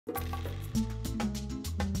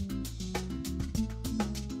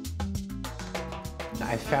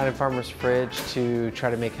I founded Farmer's Fridge to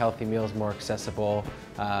try to make healthy meals more accessible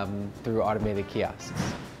through automated kiosks.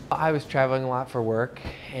 I was traveling a lot for work,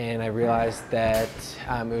 and I realized that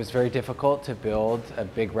it was very difficult to build a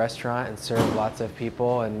big restaurant and serve lots of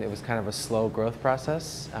people, and it was kind of a slow growth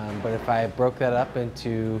process. But if I broke that up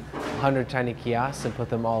into 100 tiny kiosks and put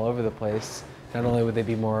them all over the place, not only would they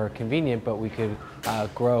be more convenient, but we could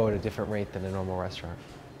grow at a different rate than a normal restaurant.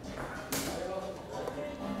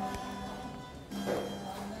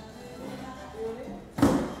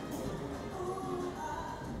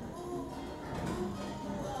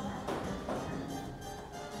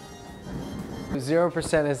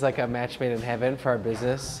 0% is like a match made in heaven for our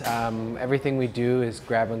business. Everything we do is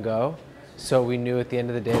grab and go. So we knew at the end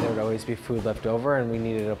of the day there would always be food left over, and we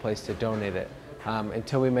needed a place to donate it.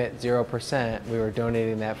 Until we met 0%, we were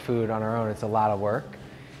donating that food on our own. It's a lot of work.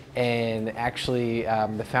 And actually,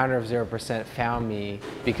 the founder of 0% found me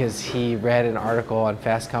because he read an article on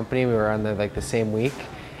Fast Company. We were on the same week.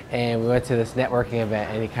 And we went to this networking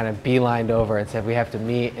event, and he kind of beelined over and said, we have to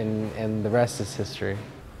meet, and the rest is history.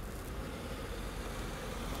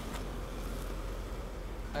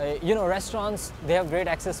 You know, restaurants, they have great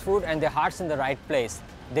access food and their heart's in the right place.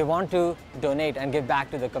 They want to donate and give back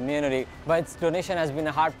to the community, but donation has been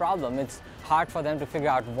a hard problem. It's hard for them to figure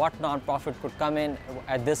out what nonprofit could come in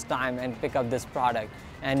at this time and pick up this product.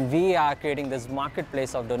 And we are creating this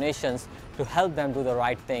marketplace of donations to help them do the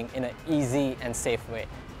right thing in an easy and safe way.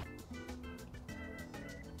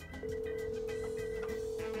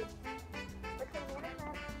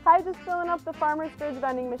 Hi, just filling up the Farmer's Fridge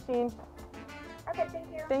vending machine. Okay, thank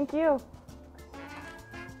you. Thank you.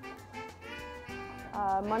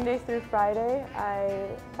 Monday through Friday,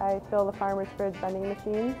 I fill the Farmer's Fridge vending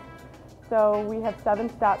machines. So we have 7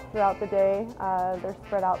 stops throughout the day. They're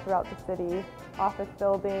spread out throughout the city. Office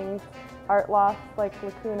buildings, art lofts like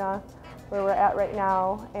Lacuna, where we're at right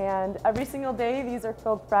now. And every single day, these are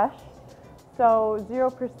filled fresh. So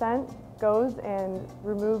 0% goes and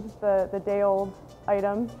removes the day-old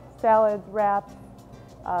items, salads, wraps,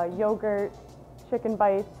 yogurt, chicken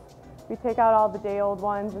bites. We take out all the day-old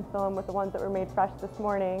ones and fill them with the ones that were made fresh this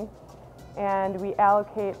morning. And we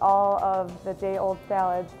allocate all of the day-old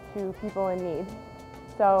salads to people in need.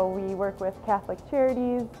 So we work with Catholic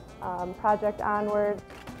Charities, Project Onward.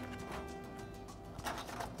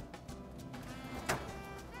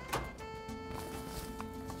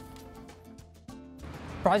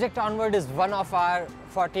 Project Onward is one of our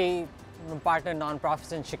 40 partner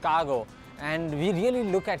nonprofits in Chicago. And we really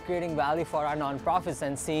look at creating value for our nonprofits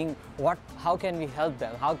and seeing how can we help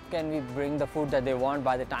them? How can we bring the food that they want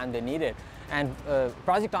by the time they need it? And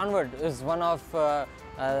Project Onward is one of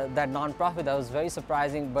that nonprofit that was very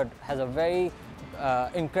surprising, but has a very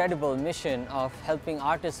incredible mission of helping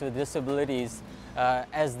artists with disabilities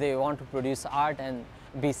as they want to produce art and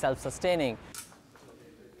be self-sustaining.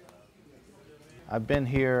 I've been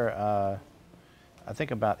here, I think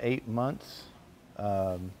about 8 months.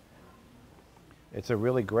 It's a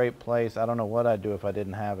really great place. I don't know what I'd do if I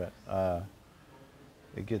didn't have it.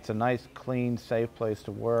 It's a nice, clean, safe place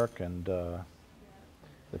to work, and the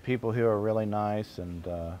people here are really nice, and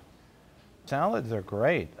salads are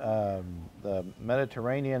great. The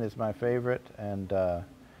Mediterranean is my favorite, and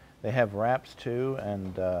they have wraps too,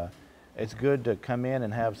 and it's good to come in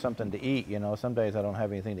and have something to eat. You know, some days I don't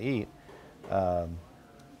have anything to eat.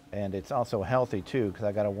 And it's also healthy too, because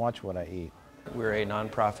I got to watch what I eat. We're a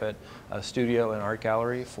nonprofit studio and art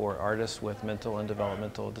gallery for artists with mental and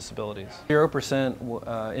developmental disabilities.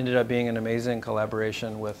 0% ended up being an amazing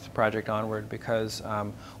collaboration with Project Onward because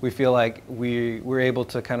we feel like we're able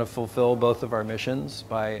to kind of fulfill both of our missions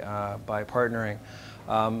by partnering.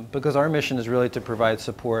 Because our mission is really to provide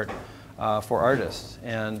support for artists,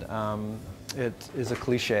 and it is a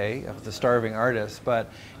cliche of the starving artist,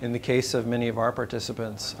 but in the case of many of our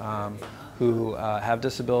participants who have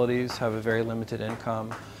disabilities, have a very limited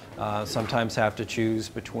income, sometimes have to choose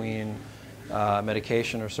between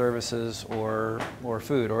medication or services or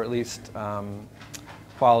food, or at least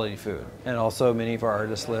quality food. And also many of our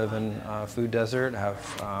artists live in food desert, have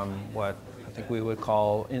what I think we would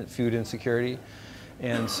call food insecurity.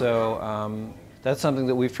 And so that's something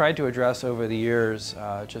that we've tried to address over the years,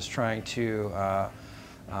 just trying to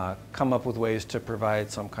come up with ways to provide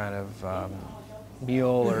some kind of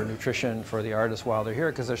meal or nutrition for the artists while they're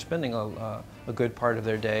here, because they're spending a good part of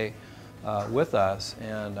their day with us.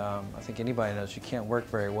 And I think anybody knows you can't work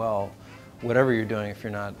very well, whatever you're doing, if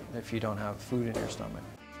you don't have food in your stomach.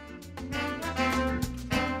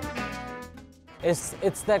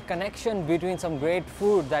 It's that connection between some great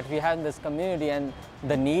food that we have in this community and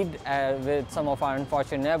the need with some of our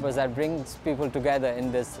unfortunate neighbors that brings people together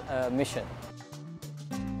in this mission.